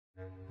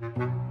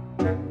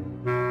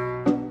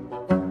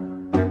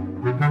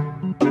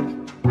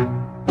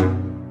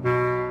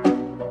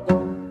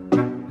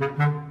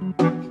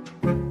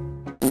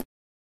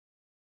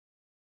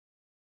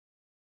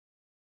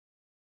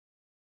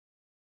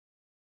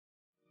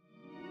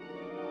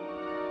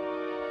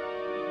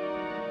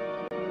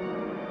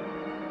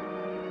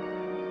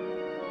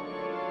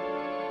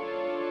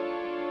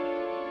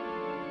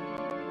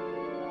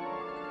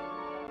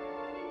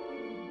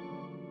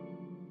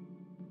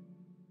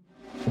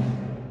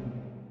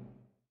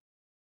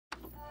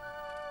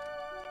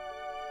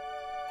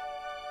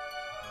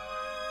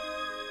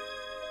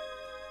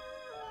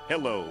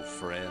Hello,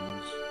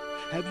 friends.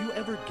 Have you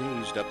ever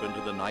gazed up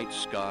into the night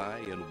sky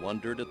and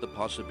wondered at the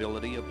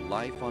possibility of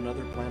life on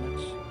other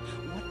planets?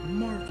 What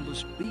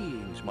marvelous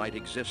beings might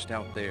exist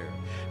out there,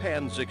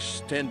 hands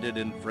extended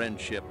in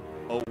friendship,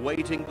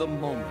 awaiting the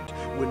moment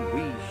when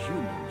we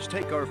humans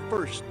take our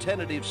first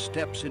tentative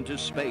steps into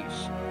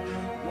space?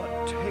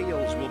 What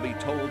tales will be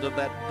told of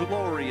that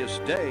glorious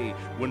day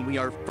when we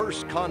are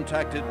first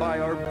contacted by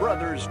our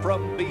brothers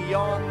from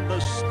beyond the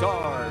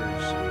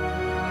stars?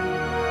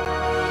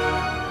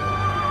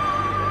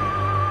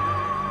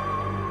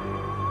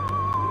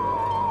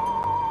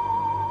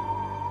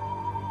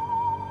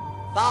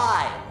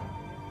 5.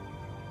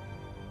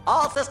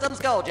 All systems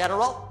go,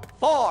 General.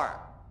 4.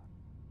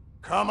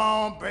 Come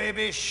on,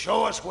 baby,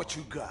 show us what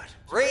you got.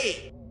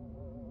 3.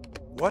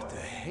 What the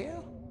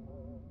hell?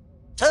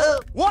 2.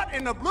 What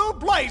in the blue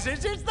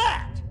blazes is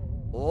that?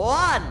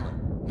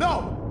 1.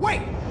 No,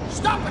 wait!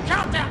 Stop the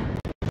countdown!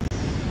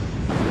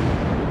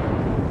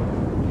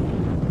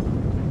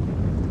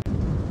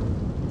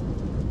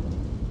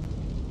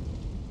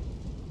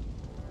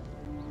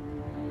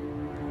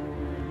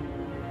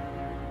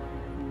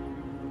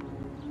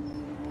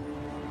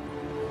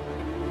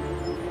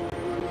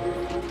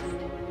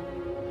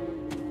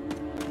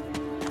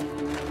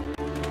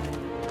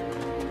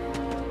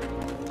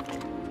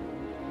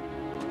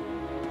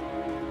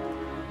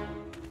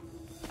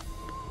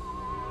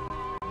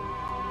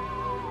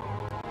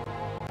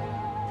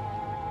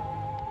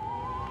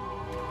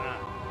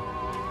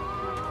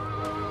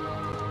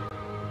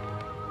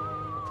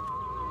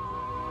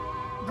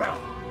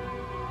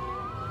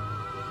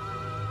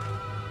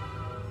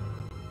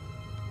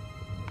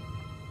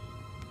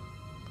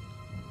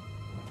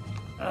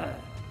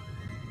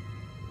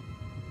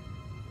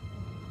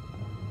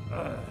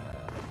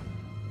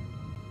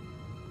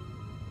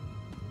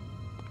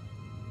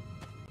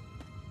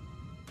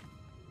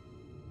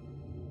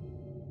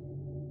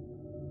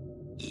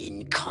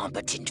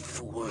 Incompetent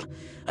fool.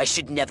 I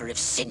should never have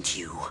sent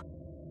you.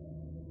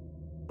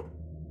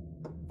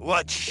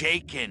 What's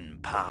shaking,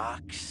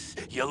 Pox?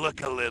 You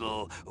look a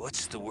little,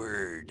 what's the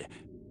word?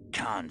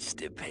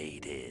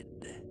 Constipated.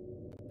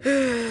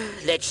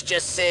 Let's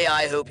just say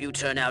I hope you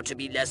turn out to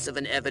be less of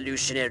an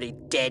evolutionary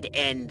dead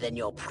end than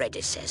your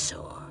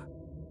predecessor.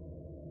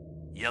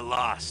 You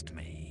lost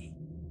me.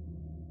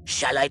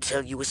 Shall I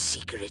tell you a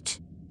secret?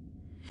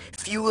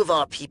 Few of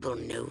our people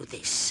know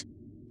this,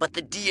 but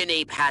the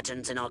DNA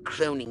patterns in our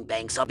cloning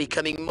banks are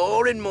becoming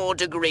more and more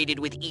degraded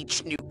with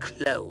each new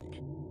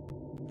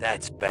clone.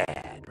 That's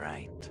bad,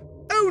 right?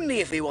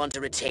 Only if we want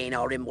to retain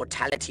our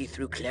immortality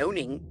through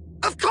cloning.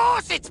 Of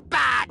course it's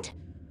bad!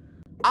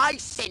 I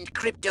sent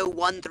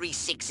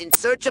Crypto-136 in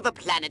search of a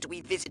planet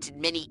we visited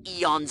many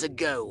eons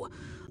ago.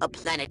 A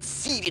planet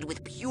seeded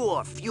with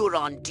pure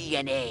Furon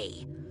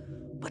DNA.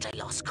 But I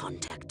lost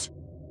contact.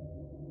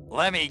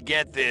 Let me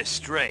get this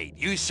straight.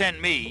 You sent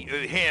me,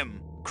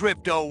 him,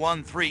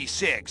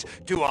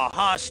 Crypto-136, to a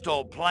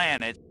hostile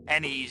planet,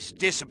 and he's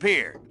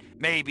disappeared.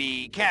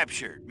 Maybe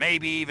captured,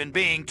 maybe even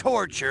being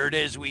tortured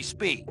as we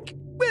speak.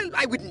 Well,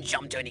 I wouldn't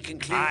jump to any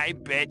conclusion. I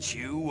bet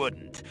you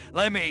wouldn't.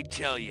 Let me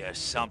tell you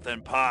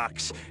something,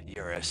 Pox.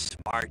 You're a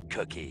smart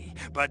cookie.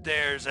 But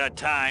there's a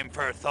time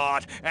for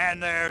thought,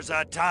 and there's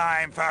a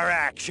time for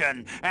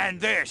action.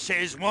 And this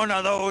is one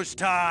of those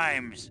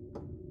times.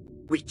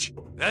 Which?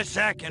 The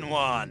second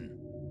one.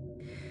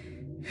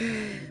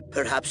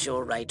 Perhaps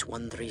you're right,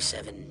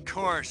 137.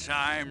 Course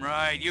I'm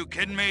right. You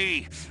kidding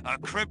me? A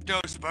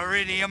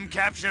cryptosporidium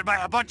captured by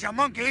a bunch of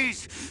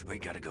monkeys? We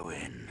gotta go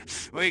in.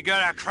 We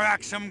gotta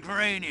crack some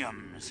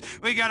craniums.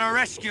 We gotta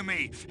rescue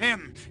me.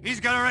 Him,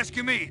 he's gotta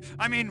rescue me.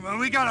 I mean,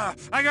 I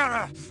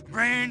gotta...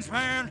 Brains,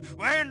 man,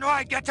 when do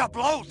I get to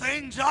blow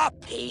things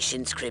up?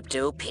 Patience,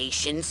 Crypto,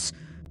 patience.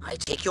 I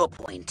take your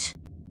point.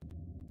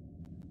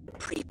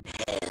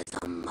 Prepare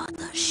the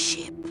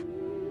mothership.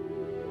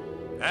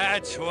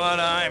 That's what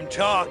I'm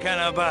talking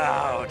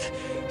about.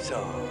 So,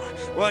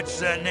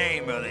 what's the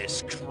name of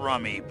this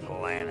crummy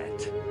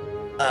planet?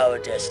 Our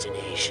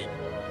destination.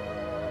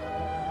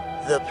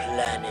 The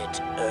planet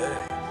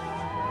Earth.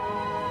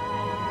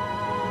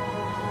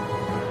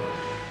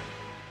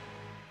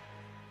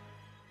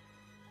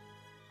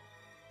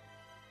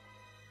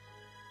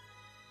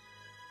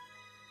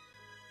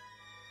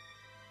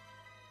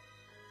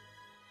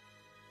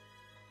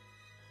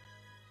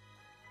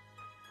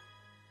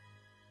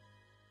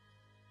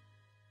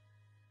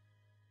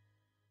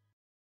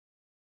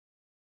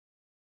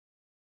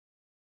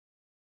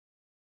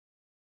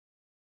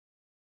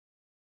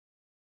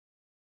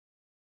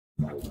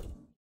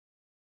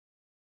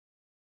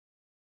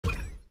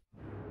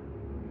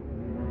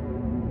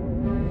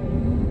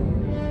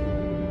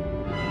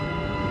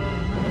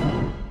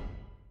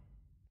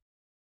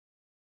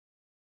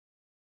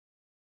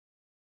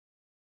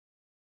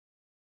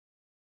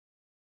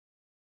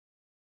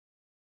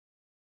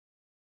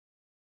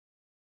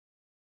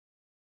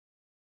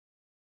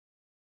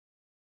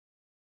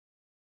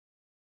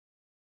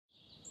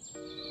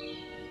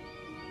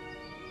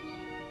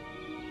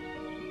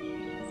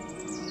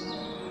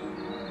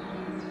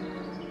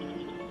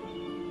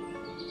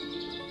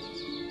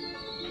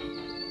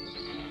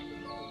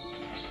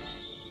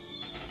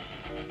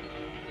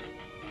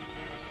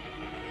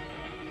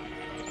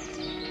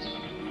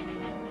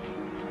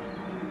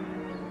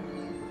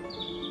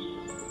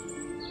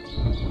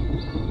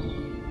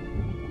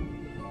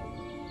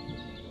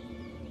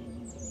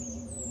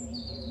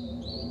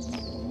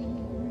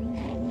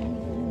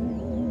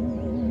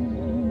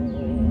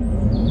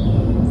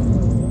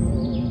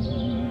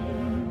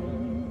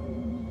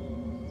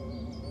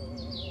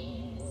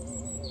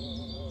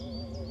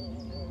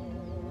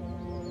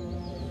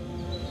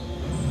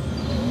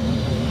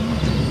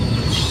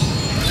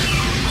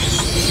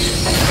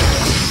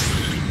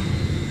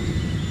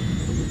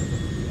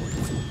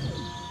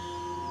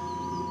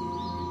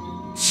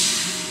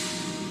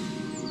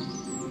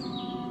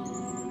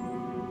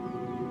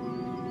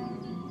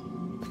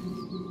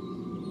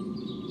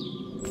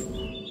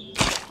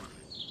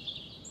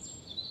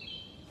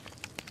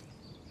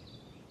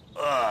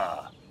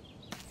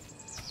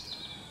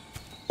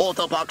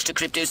 Orthobox to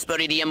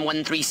Cryptosporidium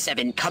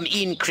 137. Come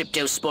in,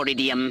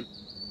 Cryptosporidium.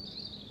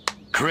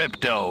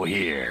 Crypto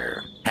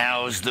here.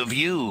 How's the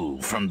view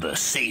from the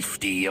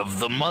safety of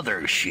the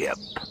mothership?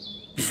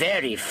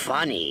 Very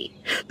funny.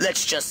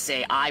 Let's just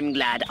say I'm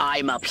glad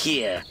I'm up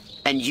here,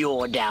 and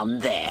you're down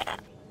there.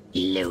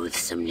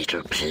 Loathsome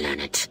little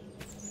planet.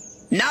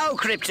 Now,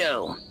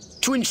 Crypto,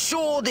 to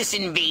ensure this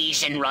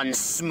invasion runs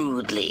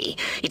smoothly,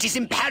 it is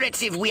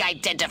imperative we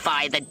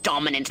identify the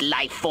dominant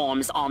life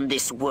forms on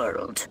this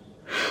world.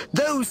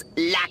 Those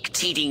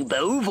lactating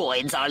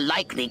bovoids are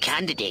likely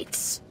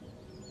candidates.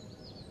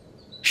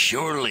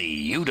 Surely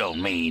you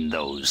don't mean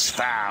those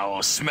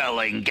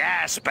foul-smelling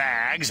gas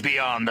bags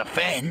beyond the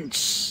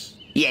fence?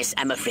 Yes,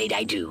 I'm afraid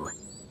I do.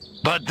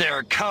 But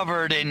they're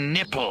covered in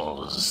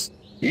nipples.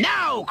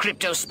 Now,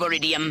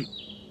 Cryptosporidium!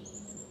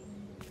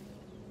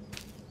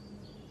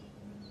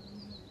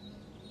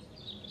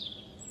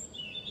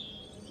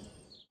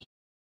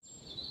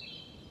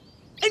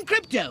 And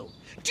Crypto,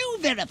 do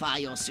verify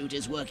your suit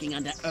is working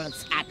under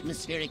Earth's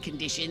atmospheric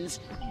conditions.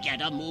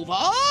 Get a move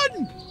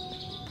on!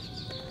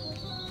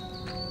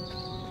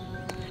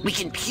 We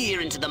can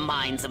peer into the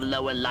minds of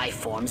lower life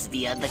forms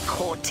via the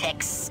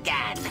Cortex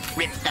scan.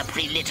 Rip the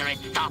preliterate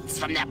thoughts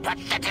from their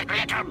pathetic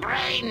little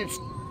brains!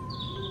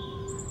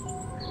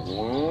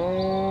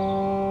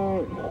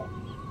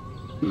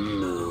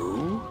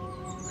 Moo?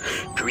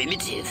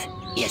 Primitive,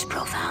 yet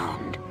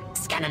profound.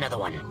 Scan another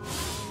one.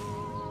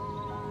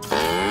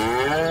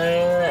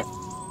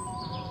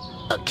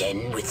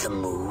 Again with the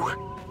moo?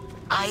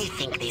 I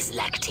think these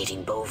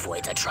lactating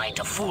bovoids are trying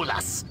to fool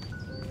us.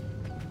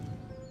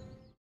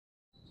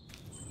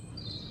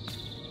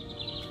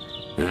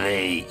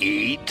 They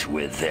eat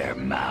with their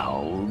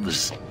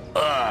mouths?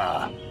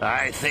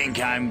 I think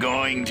I'm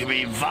going to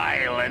be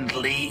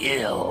violently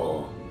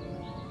ill.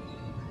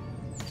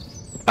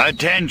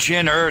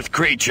 Attention, Earth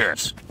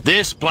creatures.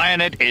 This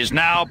planet is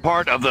now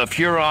part of the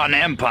Furon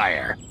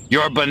Empire.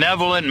 Your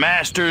benevolent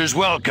masters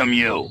welcome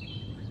you.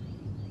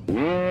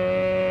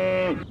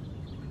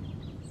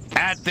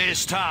 At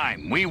this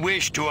time, we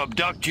wish to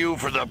abduct you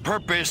for the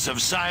purpose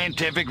of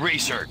scientific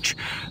research.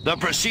 The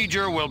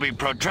procedure will be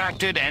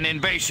protracted and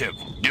invasive.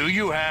 Do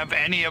you have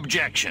any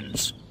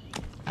objections?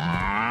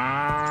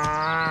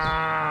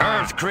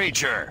 Earth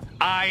creature,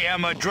 I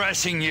am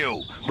addressing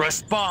you.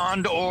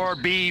 Respond or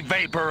be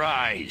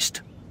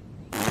vaporized.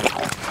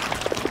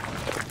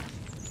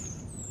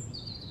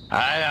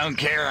 I don't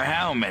care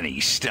how many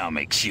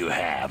stomachs you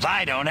have.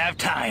 I don't have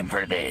time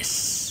for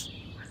this.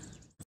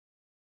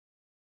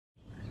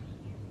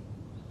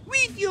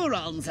 We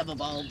Furons have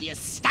evolved the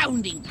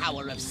astounding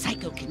power of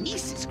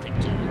psychokinesis,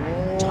 Crypto.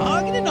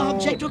 Target an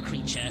object or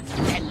creature,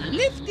 then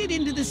lift it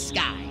into the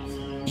sky.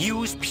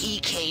 Use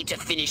PK to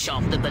finish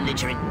off the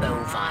belligerent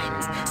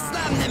bovines.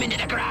 Slam them into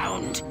the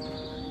ground.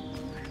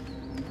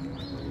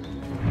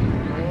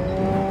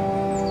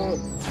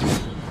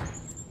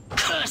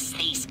 Curse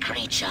these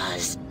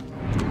creatures.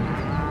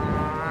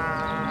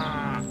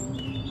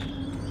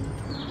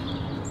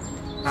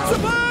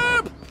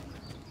 Suburb!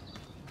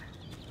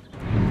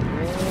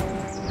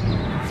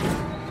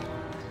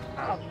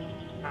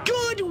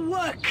 Good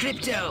work,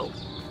 Crypto.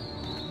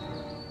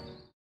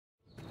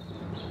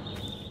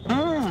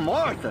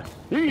 Martha,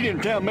 you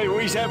didn't tell me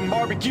we was having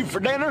barbecue for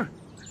dinner.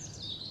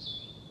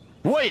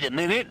 Wait a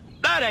minute,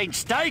 that ain't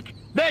steak.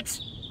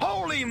 That's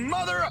holy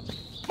mother of...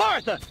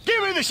 Martha,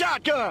 give me the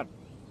shotgun.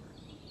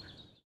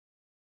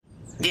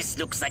 This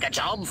looks like a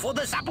job for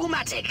the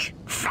Zapomatic.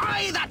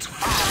 Fry that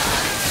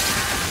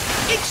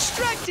fire!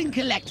 Extract and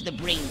collect the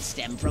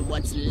brainstem from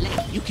what's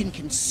left. You can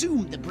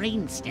consume the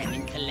brainstem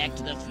and collect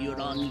the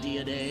Furon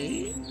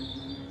DNA.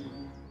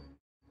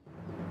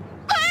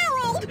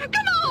 Harold,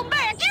 come on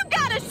back! You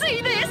gotta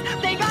see this!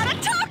 They got a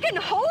talking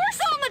horse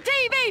on the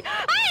TV!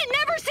 I ain't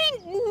never seen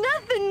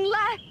nothing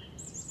like...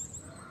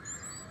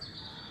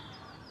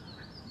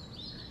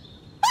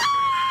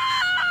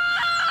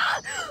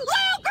 Ah!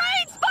 Little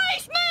green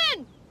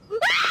spaceman!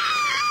 Ah!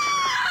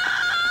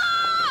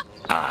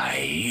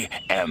 I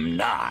am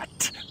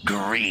not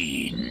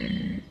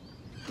green.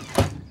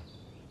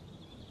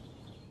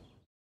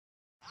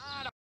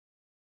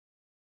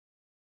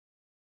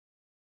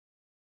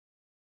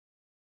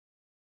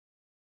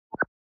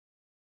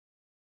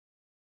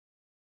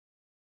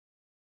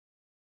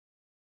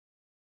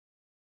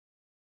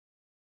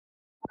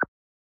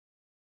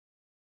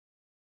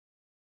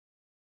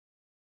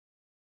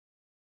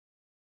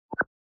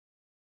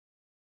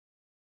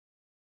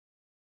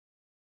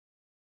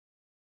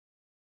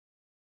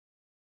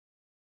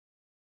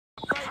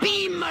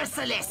 Be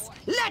merciless!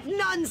 Let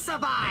none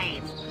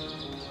survive!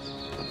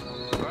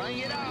 Bring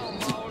it on,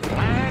 boys.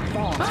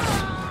 Platform.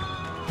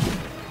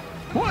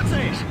 What's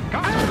this?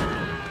 Come on.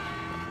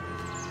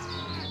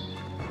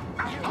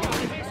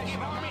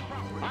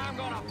 I'm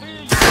gonna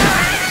feel you.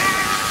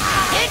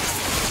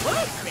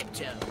 Explode,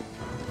 Crypto!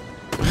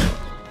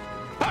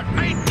 Put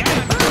me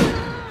down.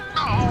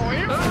 Oh,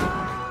 yeah.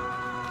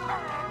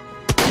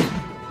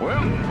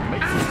 Well,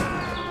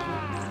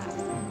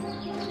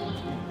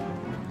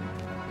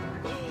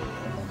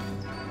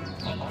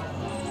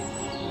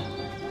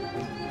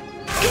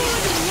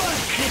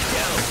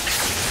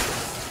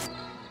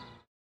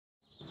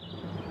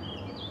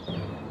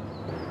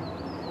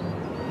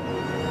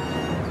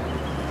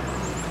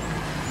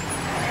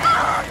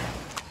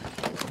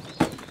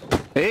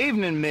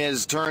 Evening,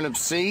 Ms. Turnip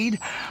Seed.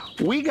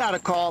 We got a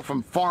call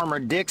from Farmer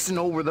Dixon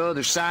over the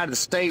other side of the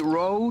state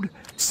road.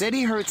 Said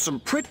he heard some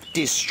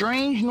pretty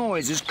strange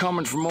noises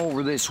coming from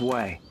over this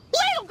way.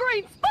 Little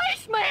green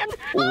spaceman!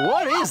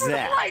 What all is over the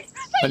that? place.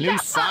 A They new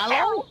got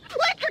silo?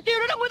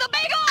 Electrocuted him with a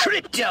big old...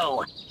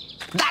 Crypto!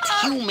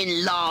 That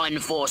human law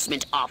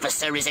enforcement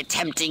officer is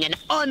attempting an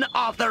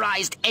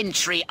unauthorized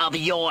entry of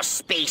your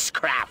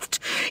spacecraft.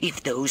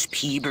 If those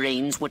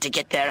pea-brains were to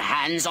get their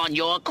hands on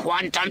your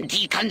quantum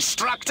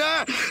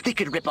deconstructor, they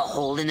could rip a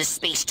hole in the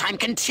space-time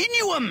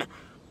continuum.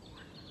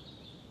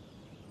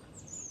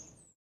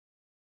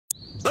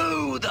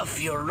 Oh, the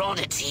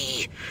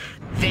furonity!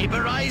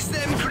 Vaporize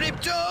them,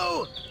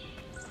 Crypto!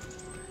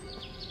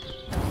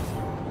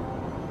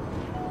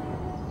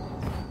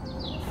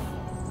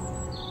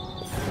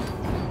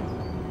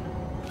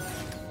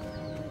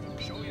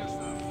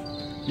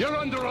 you're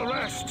under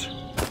arrest.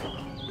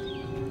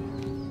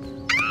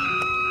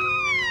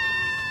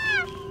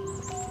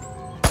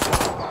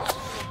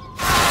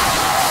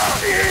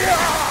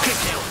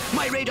 Crypto,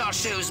 my radar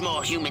shows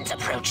more humans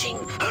approaching.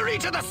 Hurry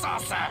to the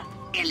saucer!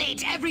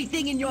 Elate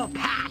everything in your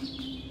path!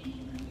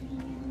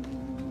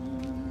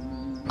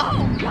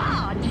 Oh,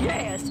 God,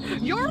 yes!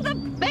 You're the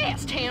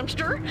best,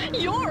 hamster!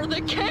 You're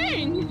the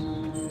king!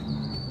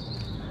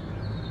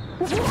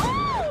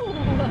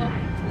 Whoa!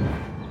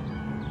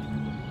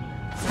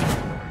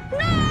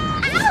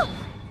 No!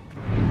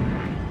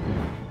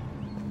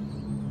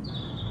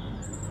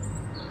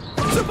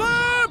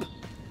 Suburb!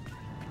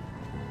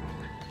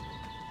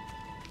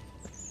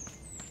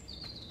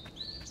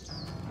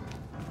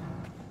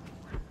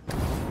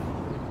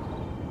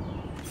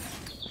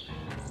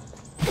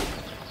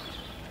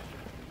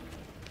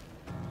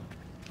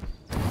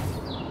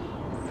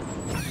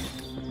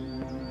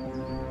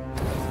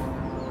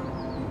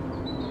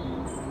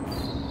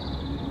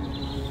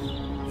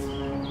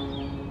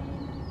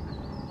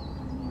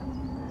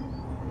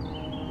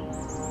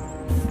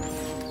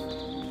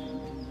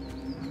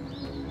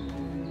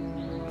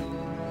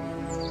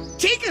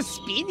 Take a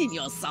spin in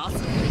your saucer,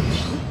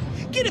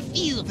 Crypto. Get a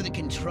feel for the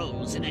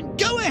controls and then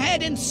go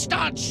ahead and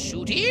start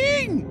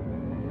shooting!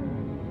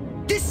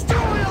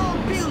 Destroy all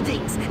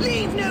buildings!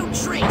 Leave no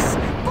trace!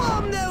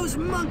 Bomb those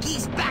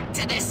monkeys back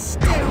to the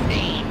Stone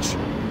Age!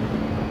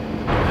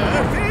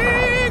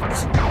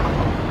 Perfect!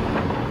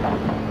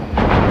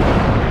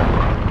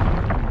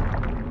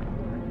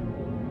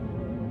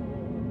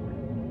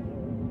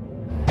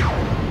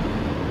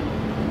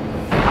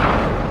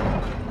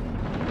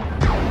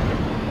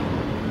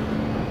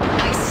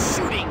 Nice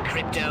shooting,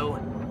 Crypto!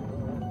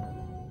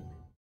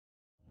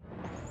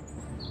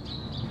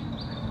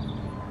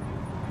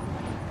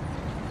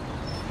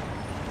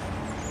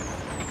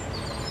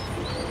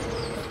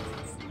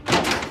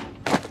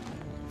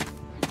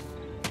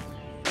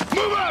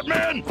 Move out,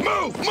 man!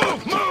 Move,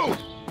 move, move!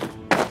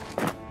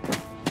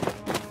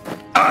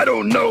 I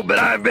don't know, but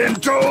I've been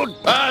told.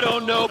 I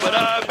don't know, but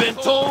I've been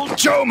told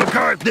Joe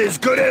McCarthy's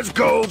good as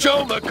gold.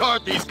 Joe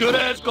McCarthy's good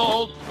as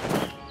gold.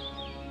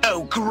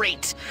 Oh,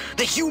 great!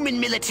 The human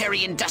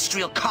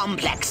military-industrial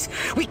complex.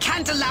 We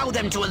can't allow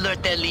them to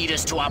alert their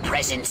leaders to our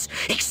presence.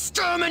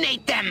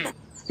 Exterminate them!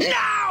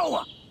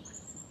 Now!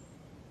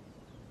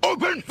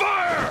 Open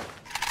fire!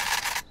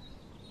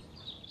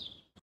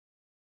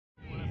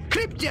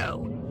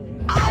 Crypto,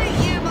 I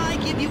hereby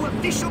give you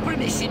official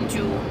permission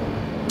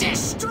to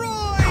destroy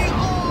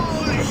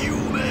all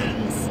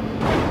humans!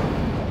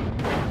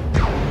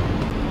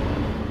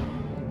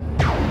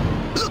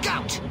 Look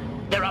out!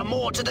 There are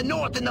more to the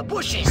north in the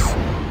bushes!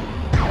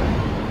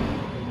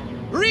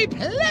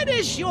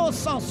 Replenish your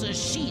saucer's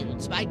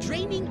shields by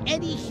draining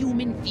any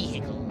human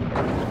vehicle.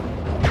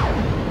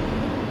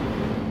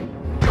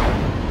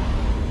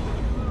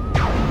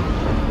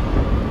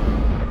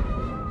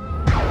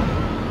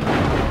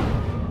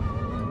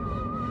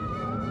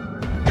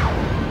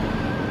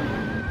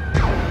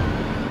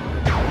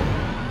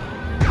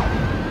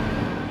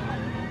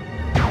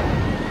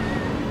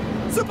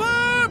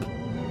 Superb!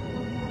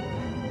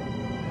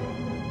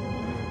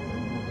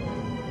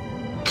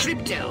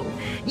 Crypto,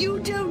 you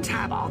don't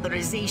have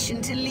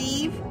authorization to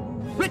leave.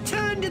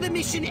 Return to the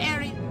mission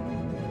area.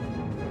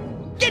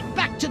 Get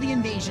back to the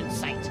invasion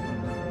site.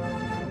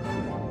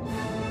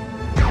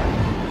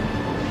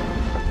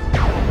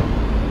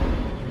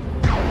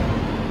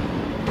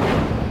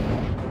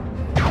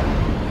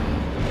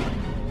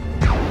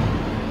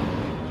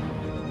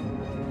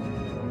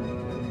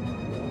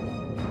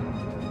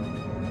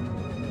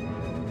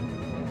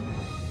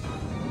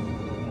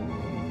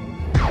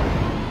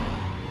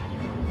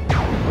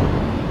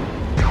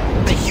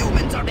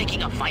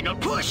 Making a final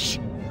push!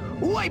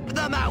 Wipe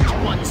them out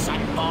once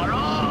and for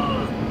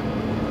all!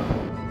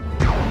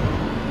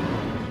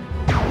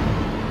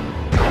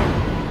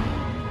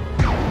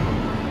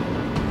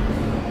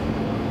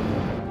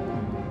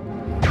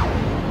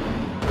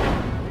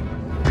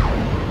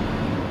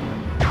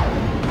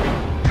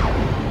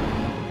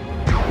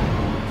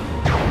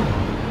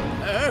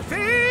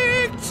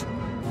 Perfect!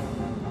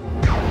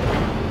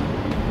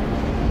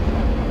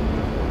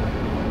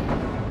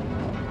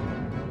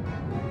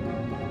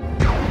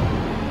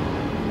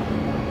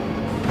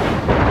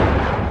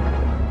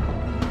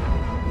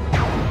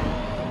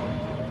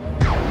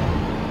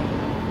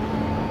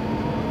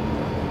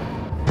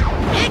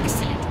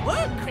 Excellent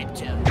work,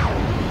 Crypto.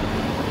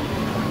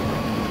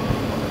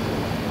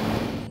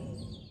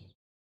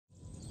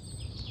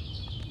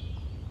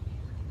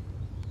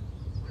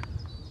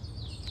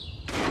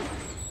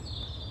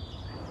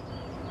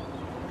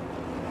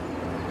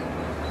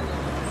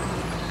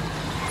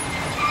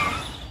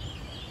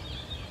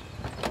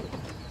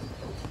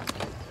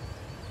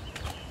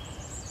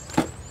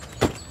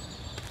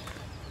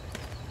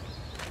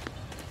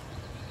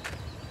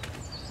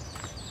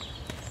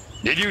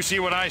 Did you see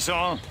what I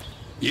saw?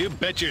 You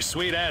bet your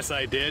sweet ass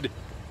I did.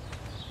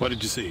 What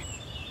did you see?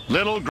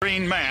 Little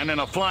green man in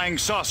a flying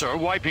saucer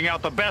wiping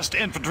out the best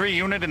infantry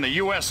unit in the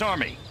U.S.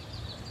 Army.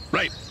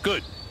 Right,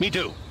 good. Me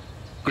too.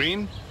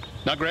 Green?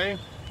 Not gray?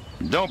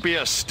 Don't be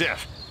a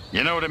stiff.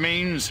 You know what it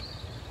means?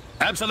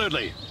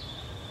 Absolutely.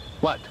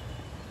 What?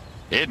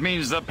 It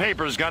means the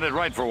papers got it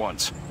right for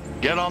once.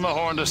 Get on the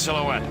horn to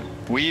Silhouette.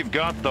 We've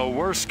got the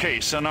worst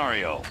case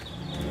scenario.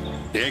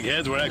 The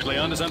eggheads were actually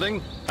onto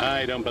something?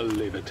 I don't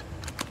believe it.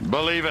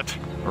 Believe it,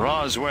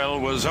 Roswell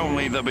was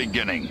only the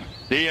beginning.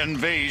 The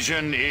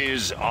invasion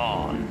is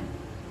on.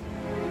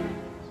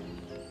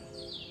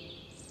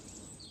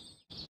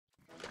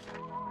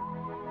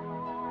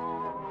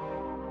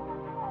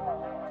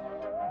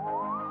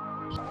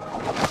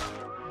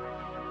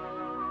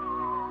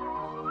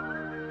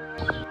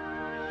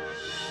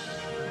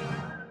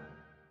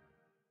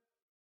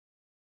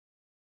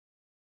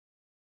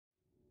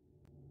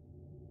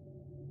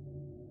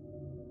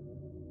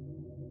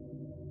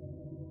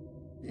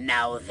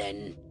 Now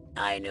then,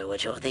 I know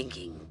what you're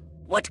thinking.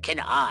 What can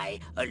I,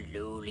 a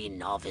lowly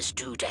novice,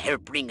 do to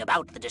help bring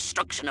about the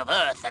destruction of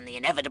Earth and the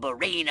inevitable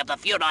reign of the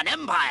Furon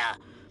Empire?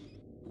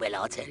 Well,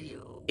 I'll tell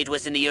you. It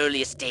was in the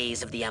earliest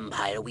days of the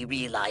Empire we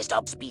realized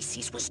our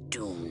species was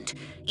doomed.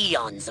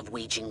 Eons of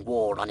waging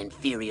war on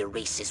inferior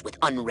races with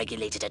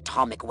unregulated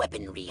atomic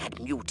weaponry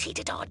had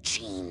mutated our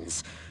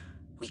genes.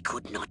 We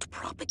could not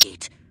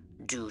propagate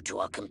due to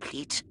our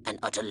complete and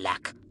utter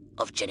lack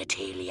of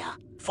genitalia.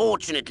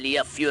 Fortunately,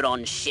 a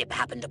Furon ship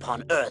happened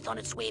upon Earth on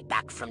its way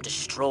back from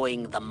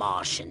destroying the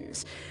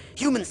Martians.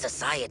 Human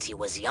society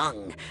was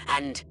young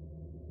and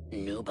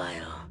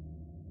nubile.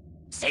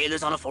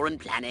 Sailors on a foreign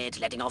planet,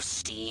 letting off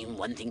steam,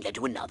 one thing led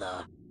to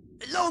another.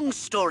 Long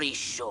story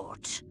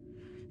short,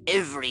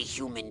 every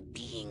human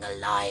being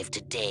alive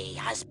today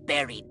has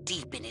buried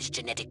deep in his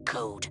genetic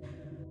code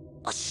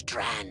a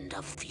strand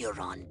of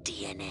Furon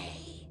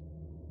DNA.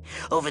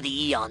 Over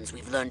the eons,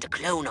 we've learned to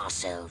clone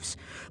ourselves,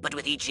 but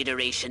with each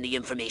iteration, the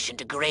information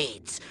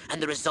degrades,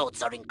 and the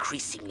results are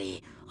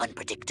increasingly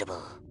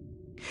unpredictable.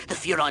 The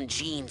Furon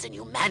genes in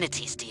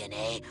humanity's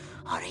DNA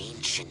are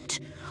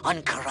ancient,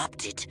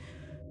 uncorrupted.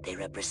 They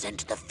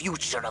represent the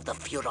future of the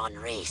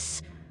Furon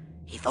race.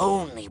 If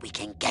only we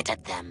can get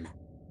at them.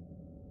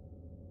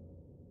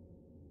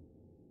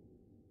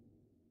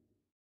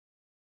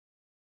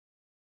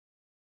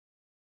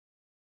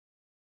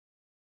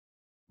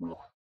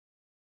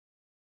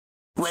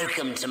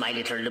 Welcome to my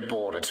little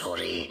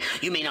laboratory.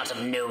 You may not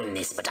have known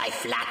this, but I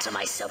flatter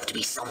myself to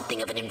be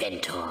something of an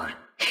inventor.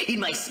 In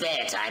my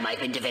spare time, I've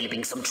been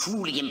developing some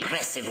truly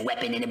impressive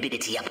weapon and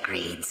ability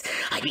upgrades.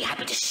 I'd be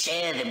happy to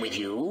share them with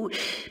you.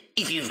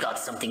 If you've got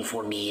something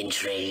for me in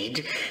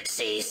trade,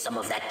 say some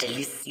of that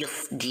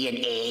delicious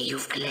DNA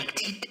you've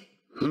collected.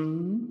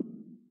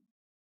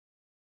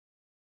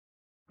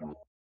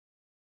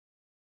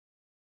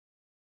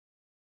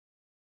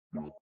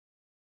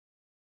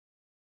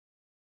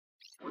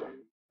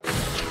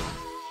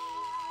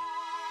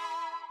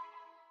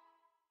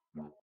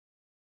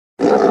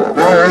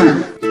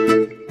 Hey!